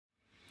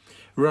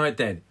Right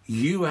then,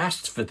 you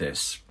asked for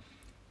this.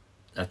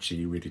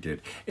 Actually, you really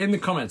did. In the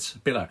comments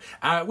below.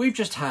 We've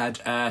just had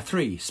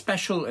 3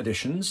 special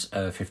editions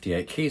of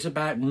 58 Keys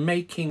about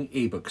making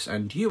ebooks.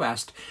 And you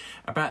asked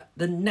about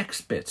the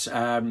next bit,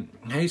 how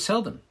you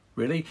sell them,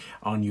 really,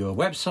 on your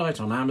website,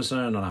 on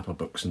Amazon, on Apple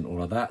Books and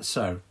all of that.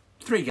 So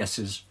 3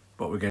 guesses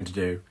what we're going to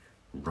do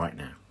right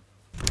now.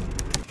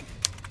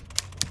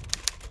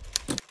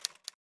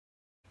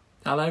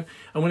 Hello,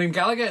 I'm William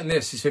Gallagher and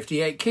this is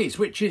 58 Keys,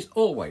 which is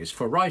always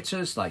for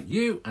writers like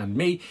you and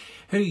me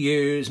who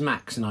use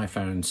Macs and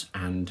iPhones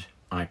and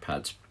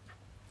iPads.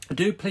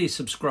 Do please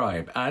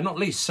subscribe, not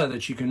least so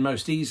that you can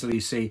most easily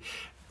see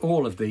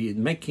all of the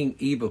Making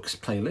eBooks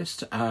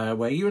playlist,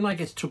 where you and I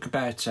get to talk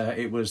about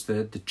it was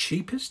the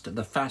cheapest,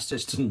 the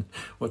fastest, and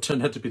what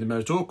turned out to be the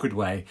most awkward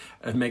way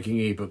of making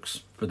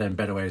ebooks, for then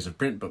better ways of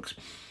print books.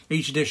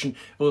 Each edition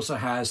also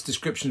has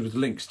descriptions with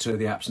links to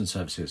the apps and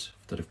services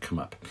that have come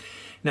up.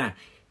 Now,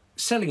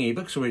 selling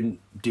ebooks, or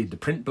indeed the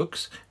print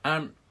books,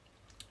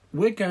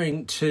 we're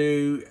going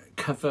to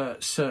cover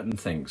certain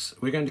things.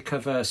 We're going to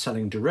cover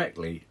selling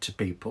directly to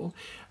people.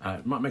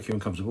 It might make you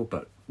uncomfortable,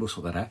 but we'll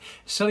sort that out.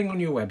 Selling on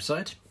your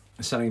website,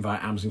 selling via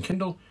Amazon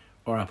Kindle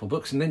or Apple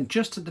Books. And then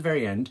just at the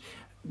very end,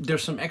 there are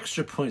some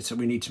extra points that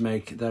we need to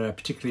make that are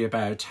particularly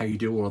about how you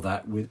do all of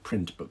that with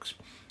print books.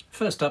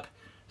 First up,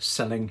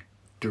 selling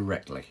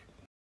directly.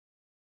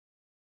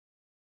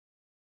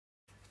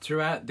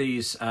 Throughout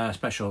these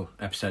special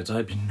episodes,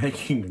 I've been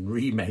making and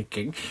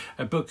remaking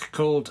a book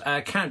called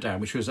Countdown,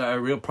 which was a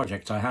real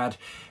project I had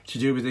to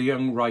do with a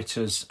young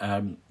writers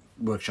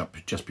workshop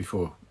just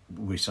before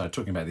we started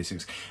talking about these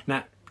things.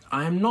 Now,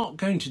 I am not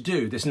going to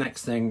do this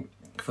next thing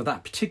for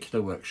that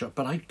particular workshop,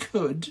 but I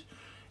could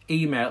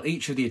email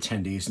each of the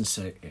attendees and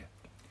say, yeah,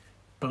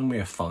 bung me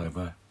a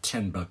 $5,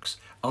 $10,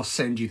 I'll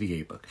send you the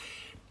ebook.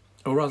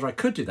 Or rather, I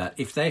could do that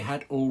if they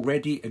had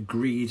already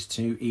agreed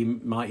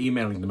to my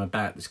emailing them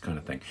about this kind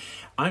of thing.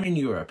 I'm in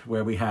Europe,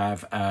 where we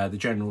have the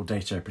General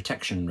Data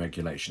Protection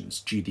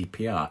Regulations,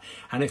 GDPR.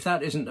 And if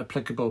that isn't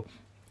applicable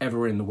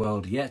everywhere in the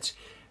world yet,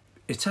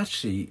 it's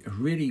actually a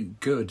really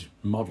good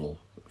model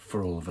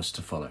for all of us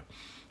to follow.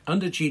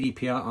 Under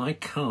GDPR, I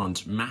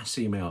can't mass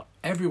email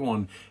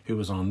everyone who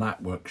was on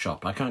that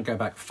workshop. I can't go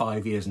back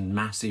 5 years and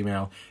mass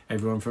email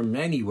everyone from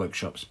any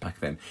workshops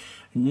back then.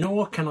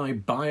 Nor can I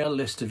buy a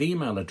list of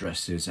email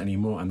addresses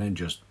anymore and then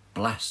just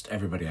blast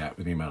everybody out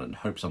with email and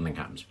hope something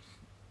happens.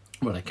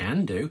 What I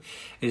can do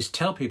is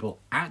tell people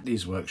at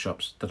these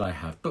workshops that I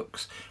have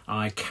books.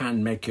 I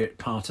can make it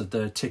part of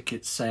the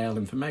ticket sale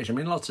information. I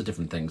mean, lots of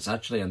different things,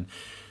 actually, and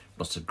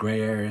lots of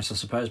grey areas, I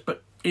suppose.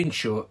 But in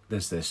short,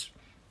 there's this.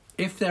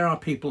 If there are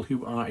people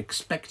who are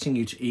expecting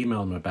you to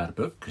email them about a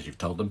book, because you've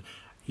told them,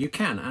 you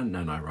can,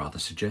 and I rather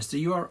suggest that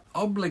you are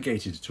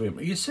obligated to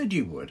email. You said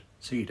you would,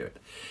 so you do it.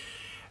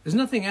 There's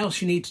nothing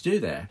else you need to do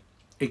there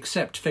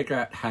except figure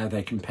out how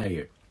they can pay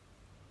you.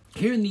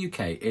 Here in the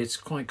UK, it's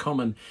quite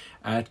common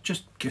to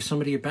just give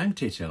somebody your bank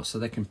details so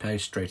they can pay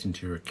straight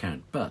into your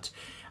account. But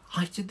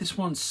I did this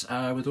once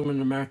with a woman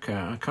in America.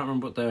 I can't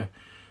remember what the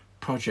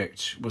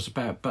project was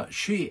about, but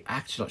she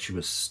acted like she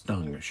was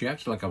stung. She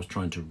acted like I was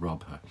trying to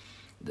rob her.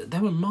 They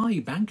were my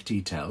bank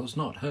details,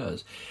 not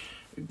hers.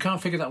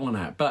 Can't figure that one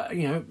out. But,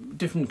 you know,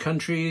 different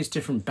countries,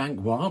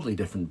 wildly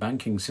different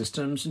banking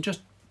systems, and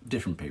just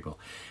different people.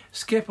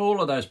 Skip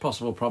all of those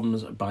possible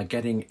problems by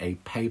getting a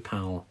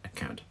PayPal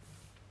account.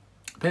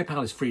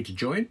 PayPal is free to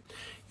join.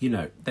 You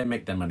know, they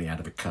make their money out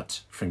of a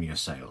cut from your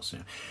sales.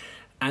 Yeah.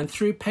 And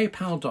through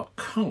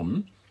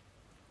paypal.com,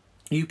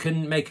 you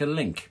can make a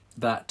link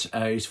that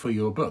is for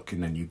your book.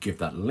 And then you give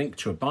that link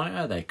to a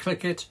buyer, they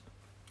click it,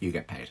 you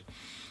get paid.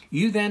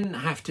 You then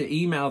have to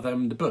email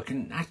them the book.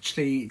 And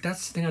actually,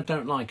 that's the thing I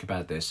don't like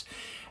about this.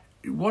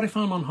 What if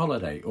I'm on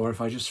holiday, or if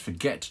I just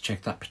forget to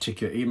check that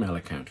particular email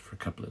account for a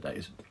couple of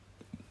days?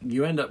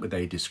 You end up with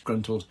a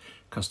disgruntled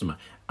customer,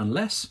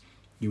 unless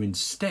you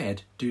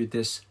instead do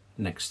this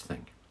next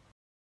thing.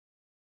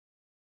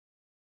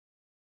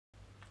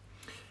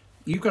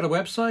 You've got a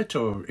website,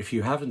 or if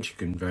you haven't, you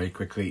can very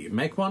quickly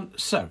make one.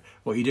 So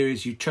what you do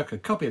is you chuck a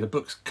copy of the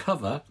book's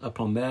cover up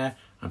on there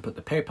and put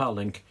the PayPal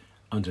link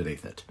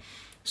underneath it.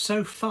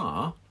 So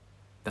far,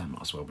 that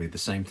might as well be the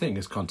same thing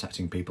as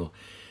contacting people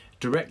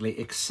directly,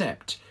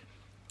 except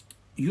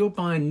your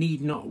buyer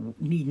need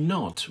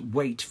not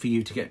wait for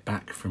you to get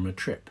back from a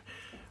trip.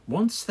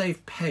 Once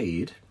they've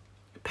paid,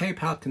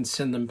 PayPal can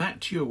send them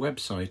back to your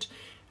website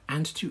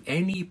and to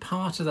any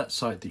part of that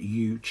site that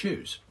you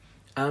choose.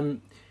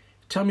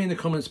 Tell me in the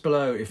comments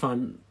below if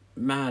I'm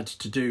mad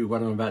to do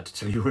what I'm about to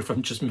tell you, or if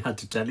I'm just mad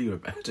to tell you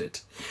about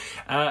it.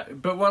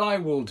 But what I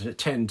will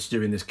tend to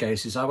do in this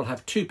case is I will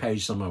have 2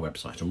 pages on my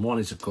website, and one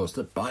is, of course,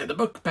 the Buy the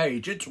Book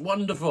page. It's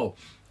wonderful.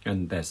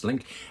 And there's the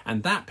link.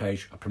 And that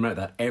page, I promote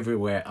that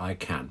everywhere I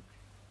can.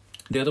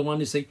 The other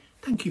one is the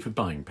Thank You for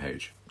Buying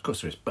page. Of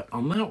course there is. But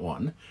on that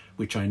one,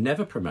 which I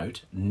never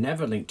promote,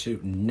 never link to,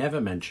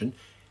 never mention,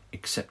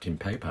 except in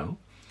PayPal,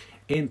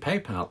 in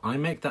PayPal, I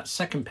make that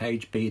second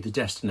page be the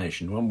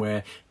destination, one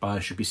where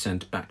buyers should be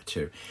sent back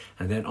to.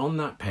 And then on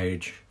that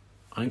page,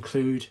 I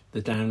include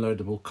the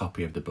downloadable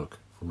copy of the book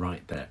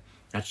right there.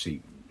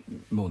 Actually,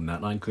 more than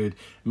that, I include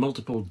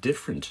multiple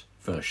different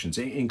versions,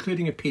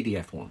 including a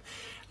PDF one.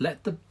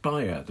 Let the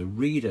buyer, the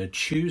reader,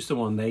 choose the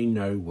one they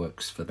know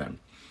works for them.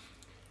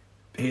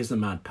 Here's the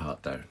mad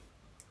part though.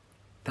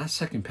 That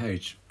second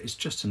page is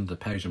just another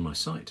page on my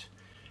site.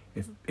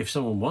 If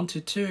someone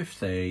wanted to, if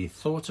they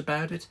thought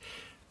about it,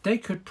 they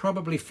could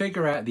probably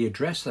figure out the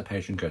address of the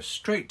page and go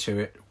straight to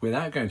it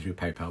without going through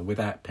PayPal,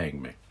 without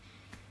paying me.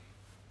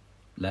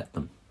 Let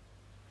them.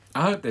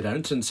 I hope they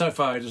don't, and so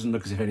far it doesn't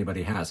look as if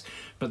anybody has.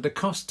 But the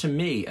cost to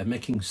me of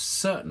making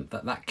certain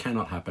that that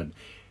cannot happen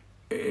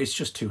is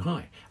just too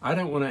high. I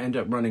don't want to end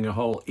up running a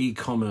whole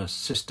e-commerce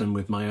system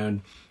with my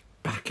own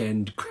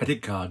back-end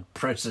credit card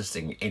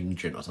processing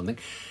engine or something.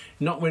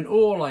 Not when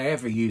all I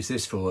ever use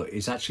this for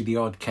is actually the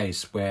odd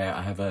case where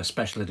I have a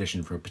special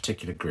edition for a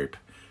particular group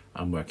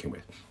I'm working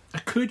with. I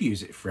could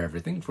use it for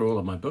everything, for all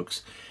of my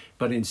books,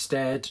 but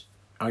instead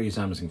I use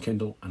Amazon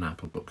Kindle and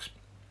Apple Books.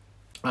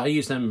 I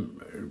use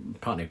them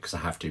partly because I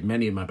have to.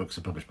 Many of my books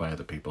are published by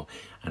other people,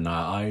 and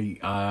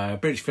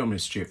British Film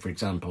Institute, for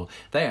example,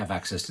 they have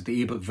access to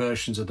the ebook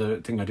versions of the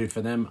thing I did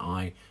for them.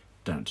 I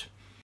don't.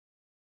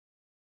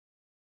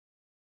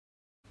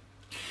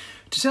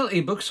 To sell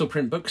ebooks or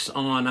print books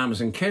on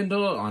Amazon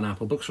Kindle, on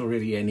Apple Books, or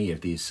really any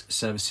of these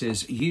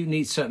services, you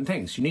need certain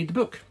things. You need the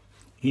book.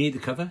 You need the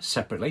cover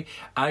separately.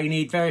 You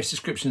need various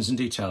descriptions and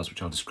details,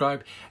 which I'll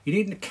describe. You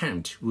need an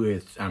account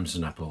with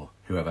Amazon, Apple,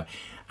 whoever.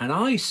 And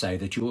I say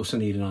that you also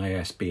need an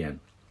ISBN.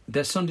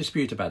 There's some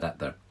dispute about that,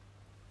 though.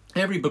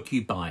 Every book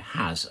you buy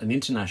has an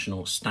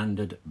international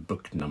standard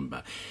book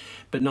number,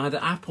 but neither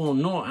Apple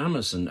nor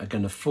Amazon are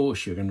going to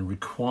force you, are going to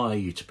require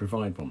you to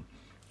provide one.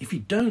 If you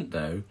don't,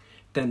 though,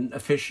 then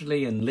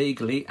officially and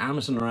legally,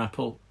 Amazon or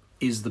Apple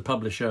is the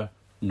publisher,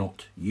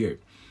 not you.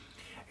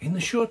 In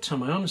the short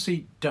term, I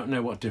honestly don't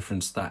know what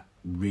difference that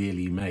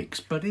really makes,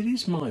 but it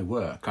is my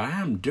work. I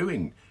am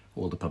doing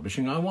all the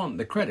publishing. I want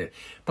the credit.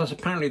 Plus,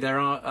 apparently there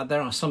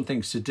are some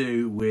things to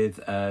do with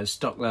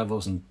stock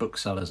levels and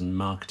booksellers and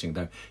marketing,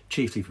 though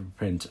chiefly for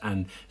print,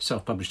 and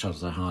self-published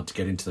titles are hard to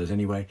get into those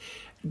anyway.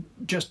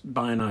 Just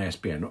buy an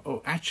ISBN,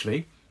 or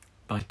actually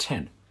buy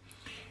 10.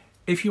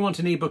 If you want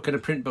an ebook and a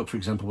print book, for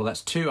example, well,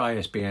 that's 2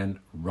 ISBN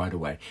right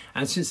away.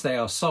 And since they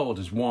are sold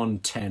as 1,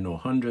 10 or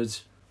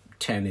hundreds,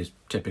 10 is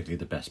typically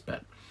the best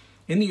bet.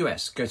 In the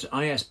US, go to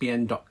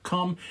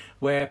isbn.com,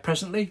 where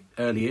presently,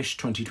 early-ish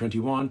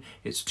 2021,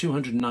 it's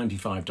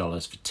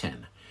 $295 for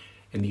 10.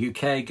 In the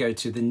UK, go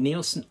to the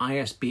Nielsen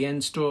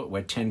ISBN store,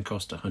 where 10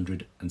 cost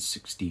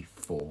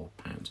 £164.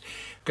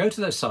 Go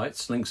to those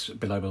sites, links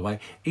below, by the way,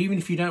 even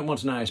if you don't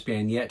want an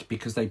ISBN yet,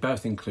 because they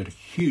both include a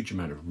huge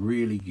amount of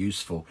really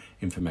useful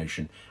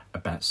information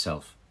about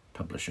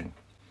self-publishing.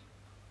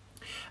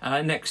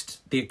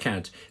 Next, the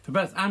account. For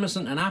both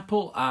Amazon and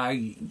Apple,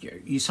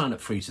 you sign up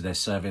free to their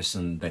service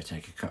and they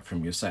take a cut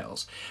from your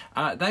sales.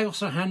 They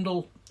also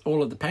handle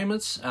all of the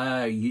payments.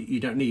 You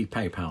don't need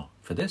PayPal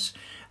for this.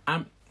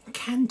 It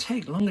can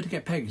take longer to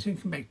get paid, because it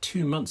can take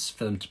 2 months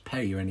for them to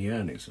pay you any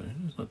earnings. So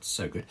it's not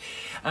so good.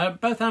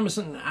 Both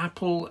Amazon and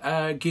Apple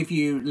give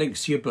you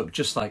links to your book,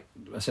 just like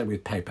I said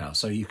with PayPal.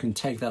 So you can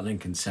take that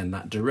link and send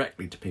that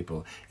directly to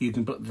people. You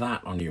can put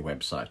that on your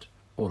website,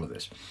 all of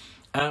this.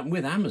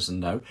 With Amazon,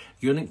 though,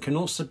 your link can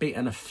also be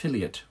an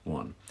affiliate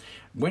one.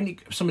 When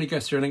somebody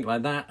goes through a link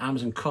like that,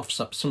 Amazon coughs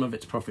up some of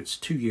its profits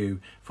to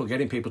you for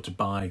getting people to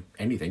buy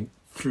anything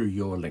through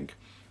your link.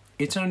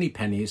 It's only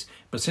pennies,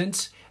 but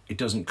since it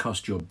doesn't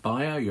cost your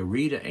buyer, your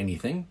reader,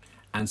 anything,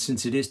 and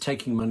since it is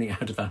taking money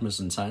out of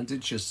Amazon's hands,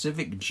 it's your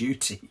civic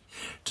duty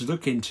to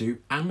look into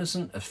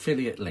Amazon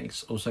affiliate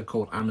links, also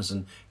called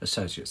Amazon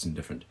Associates in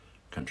different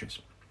countries.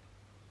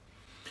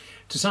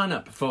 To sign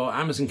up for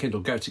Amazon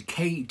Kindle, go to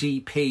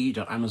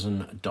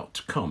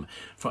kdp.amazon.com.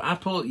 For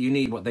Apple, you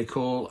need what they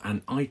call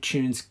an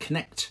iTunes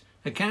Connect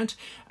account,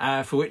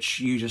 for which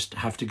you just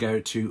have to go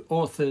to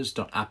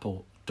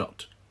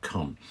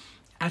authors.apple.com.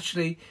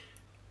 Actually,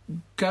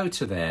 go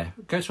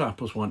to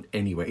Apple's one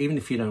anyway, even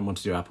if you don't want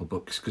to do Apple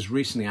Books, because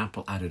recently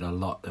Apple added a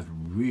lot of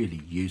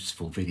really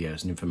useful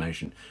videos and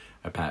information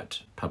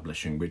about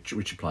publishing,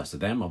 which applies to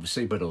them,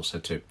 obviously, but also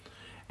to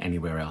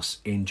anywhere else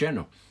in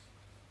general.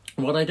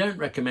 What I don't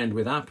recommend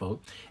with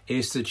Apple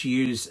is that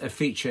you use a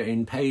feature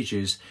in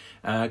Pages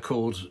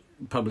called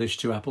Publish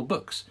to Apple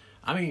Books.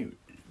 I mean,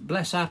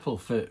 bless Apple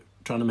for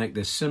trying to make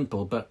this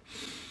simple, but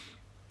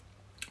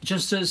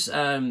just as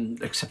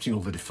accepting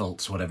all the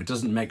defaults, whatever,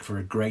 doesn't make for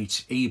a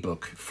great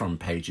ebook from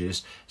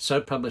Pages,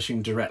 so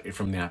publishing directly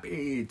from the app,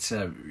 it's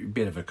a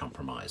bit of a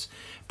compromise.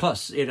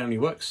 Plus, it only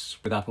works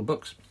with Apple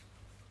Books.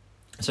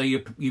 So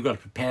you've got to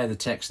prepare the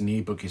text and the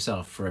ebook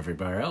yourself for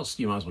everywhere else.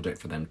 You might as well do it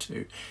for them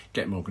too.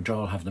 Get more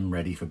control, have them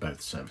ready for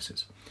both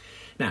services.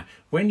 Now,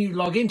 when you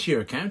log into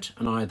your account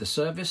and either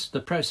service,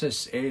 the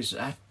process is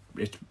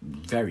it's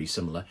very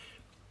similar.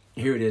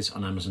 Here it is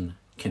on Amazon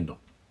Kindle.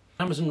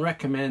 Amazon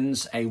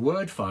recommends a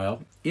Word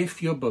file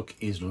if your book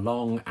is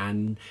long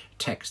and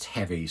text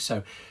heavy.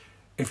 So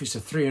if it's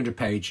a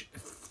 300-page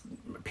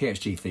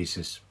PhD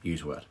thesis,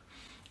 use Word.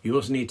 You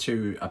also need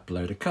to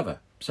upload a cover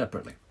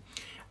separately.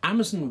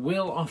 Amazon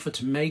will offer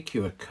to make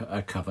you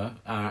a cover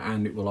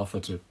and it will offer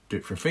to do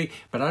it for free,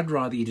 but I'd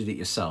rather you did it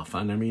yourself.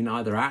 And I mean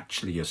either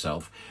actually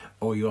yourself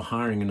or you're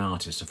hiring an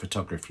artist, a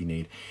photographer you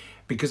need,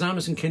 because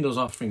Amazon Kindle's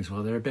offerings,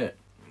 well, they're a bit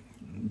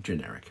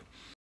generic.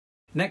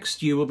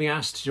 Next, you will be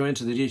asked to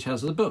enter the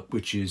details of the book,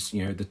 which is,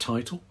 the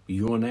title,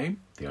 your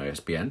name, the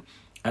ISBN,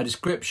 a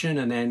description,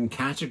 and then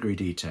category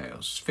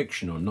details,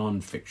 fiction or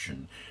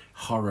non-fiction,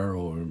 horror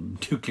or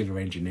nuclear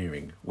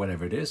engineering,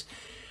 whatever it is,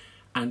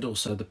 and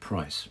also the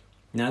price.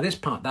 Now, this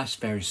part, that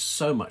varies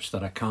so much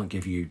that I can't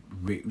give you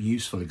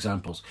useful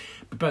examples.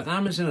 But both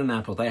Amazon and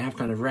Apple, they have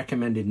kind of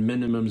recommended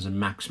minimums and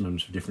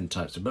maximums for different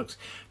types of books.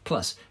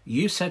 Plus,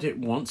 you set it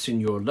once in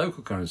your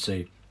local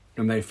currency,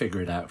 and they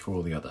figure it out for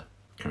all the other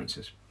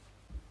currencies.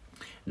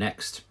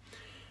 Next,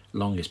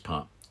 longest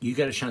part. You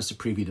get a chance to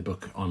preview the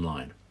book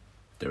online.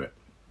 Do it.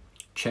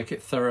 Check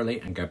it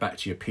thoroughly and go back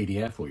to your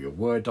PDF or your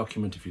Word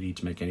document if you need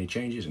to make any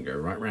changes and go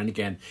right round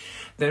again.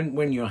 Then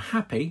when you're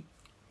happy,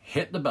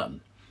 hit the button.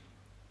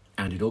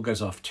 And it all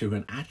goes off to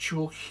an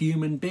actual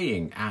human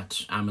being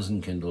at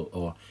Amazon Kindle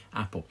or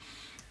Apple.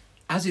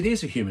 As it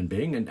is a human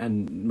being,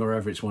 and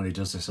moreover it's one who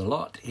does this a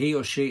lot, he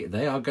or she,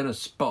 they are going to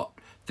spot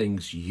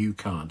things you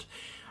can't.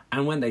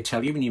 And when they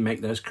tell you, when you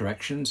make those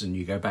corrections and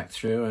you go back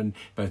through and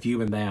both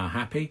you and they are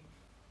happy,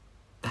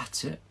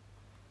 that's it.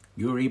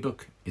 Your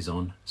ebook is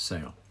on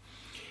sale.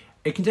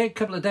 It can take a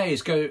couple of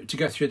days to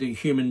go through the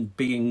human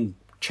being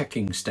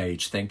checking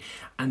stage thing,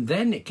 and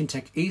then it can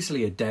take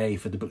easily a day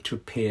for the book to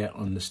appear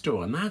on the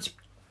store, and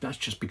that's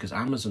just because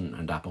Amazon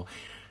and Apple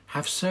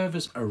have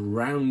servers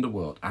around the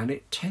world, and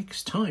it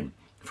takes time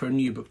for a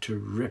new book to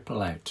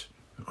ripple out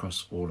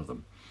across all of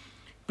them.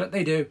 But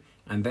they do,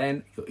 and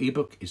then your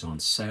ebook is on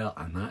sale,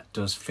 and that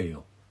does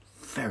feel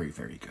very,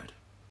 very good.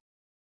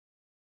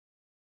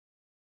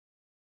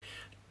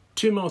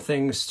 Two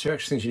extra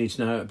things you need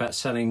to know about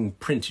selling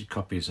printed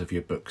copies of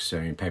your books, so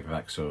in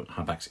paperbacks or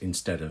hardbacks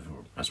instead of,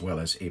 or as well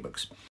as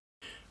ebooks.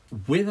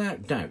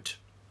 Without doubt,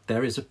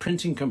 there is a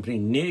printing company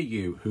near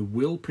you who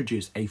will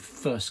produce a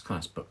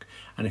first-class book.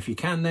 And if you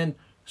can, then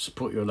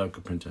support your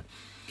local printer.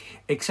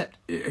 Except,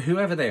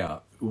 whoever they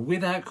are,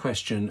 without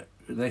question,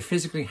 they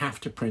physically have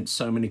to print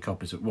so many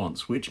copies at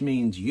once, which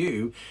means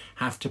you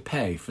have to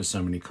pay for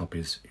so many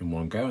copies in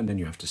one go, and then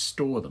you have to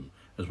store them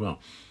as well.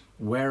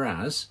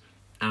 Whereas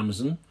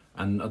Amazon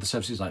and other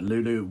services like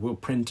Lulu will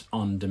print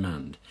on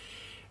demand.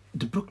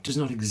 The book does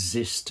not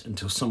exist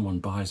until someone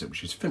buys it,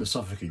 which is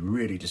philosophically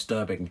really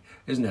disturbing,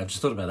 isn't it? I've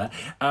just thought about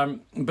that.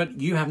 But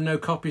you have no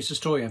copies to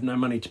store, you have no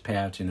money to pay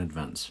out in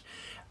advance.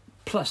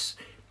 Plus,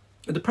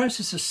 the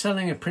process of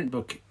selling a print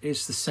book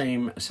is the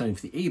same as selling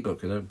for the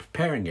ebook, or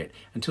preparing it,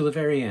 until the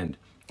very end.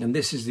 And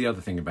this is the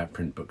other thing about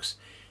print books.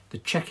 The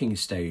checking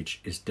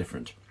stage is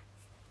different.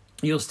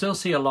 You'll still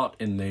see a lot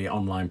in the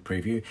online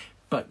preview,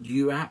 but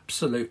you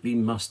absolutely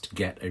must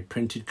get a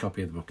printed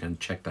copy of the book and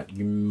check that.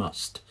 You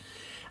must.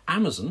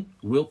 Amazon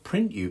will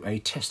print you a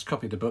test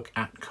copy of the book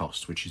at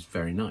cost, which is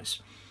very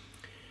nice.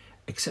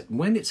 Except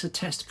when it's a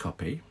test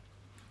copy,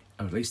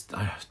 or at least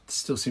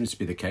still seems to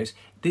be the case,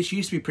 this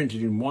used to be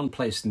printed in one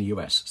place in the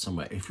US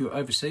somewhere. If you're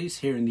overseas,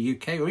 here in the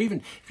UK, or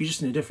even if you're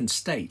just in a different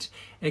state,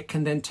 it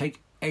can then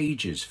take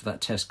ages for that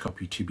test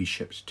copy to be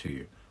shipped to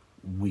you.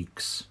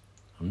 Weeks.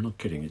 I'm not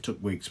kidding, it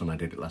took weeks when I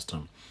did it last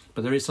time.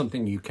 But there is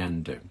something you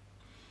can do.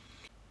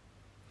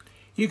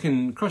 You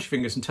can cross your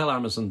fingers and tell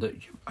Amazon that,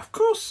 of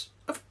course,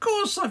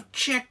 I've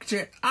checked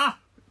it.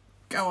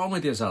 Go on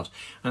with yourselves.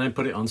 And then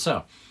put it on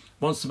sale.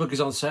 Once the book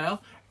is on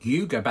sale,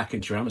 you go back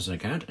into your Amazon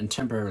account and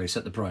temporarily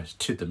set the price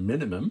to the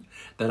minimum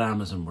that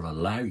Amazon will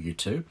allow you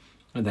to.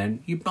 And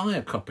then you buy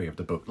a copy of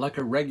the book like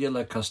a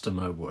regular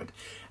customer would.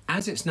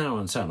 As it's now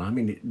on sale, I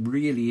mean, it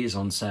really is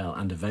on sale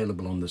and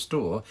available on the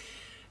store.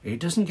 It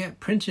doesn't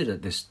get printed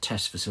at this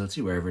test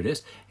facility, wherever it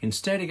is.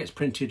 Instead, it gets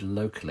printed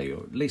locally,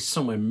 or at least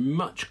somewhere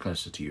much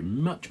closer to you,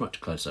 much,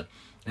 much closer.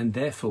 And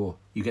therefore,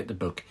 you get the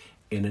book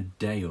in a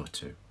day or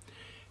two.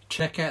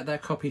 Check out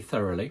that copy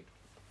thoroughly,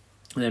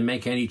 and then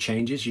make any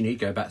changes you need,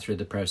 go back through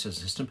the process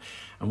system.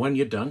 And when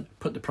you're done,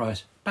 put the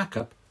price back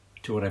up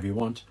to whatever you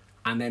want.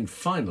 And then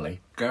finally,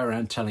 go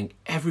around telling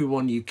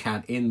everyone you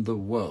can in the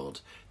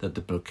world that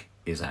the book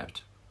is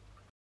out.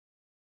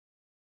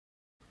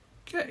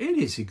 It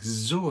is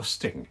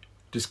exhausting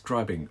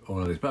describing all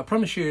of this, but I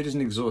promise you it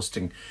isn't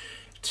exhausting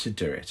to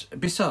do it.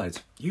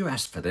 Besides, you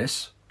asked for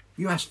this.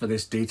 You asked for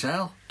this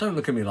detail. Don't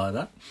look at me like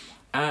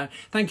that.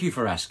 Thank you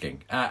for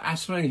asking.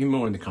 Ask for anything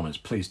more in the comments,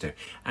 please do.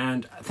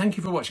 And thank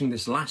you for watching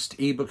this last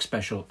ebook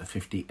special of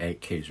 58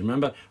 Keys.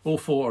 Remember, all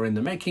 4 are in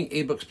the Making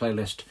eBooks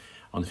playlist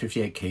on the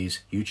 58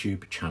 Keys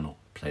YouTube channel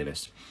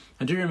playlist.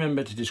 And do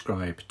remember to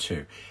subscribe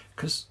too,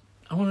 because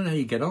I want to know how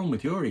you get on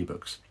with your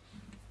ebooks.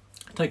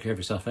 Take care of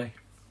yourself,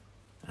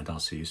 and I'll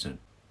see you soon.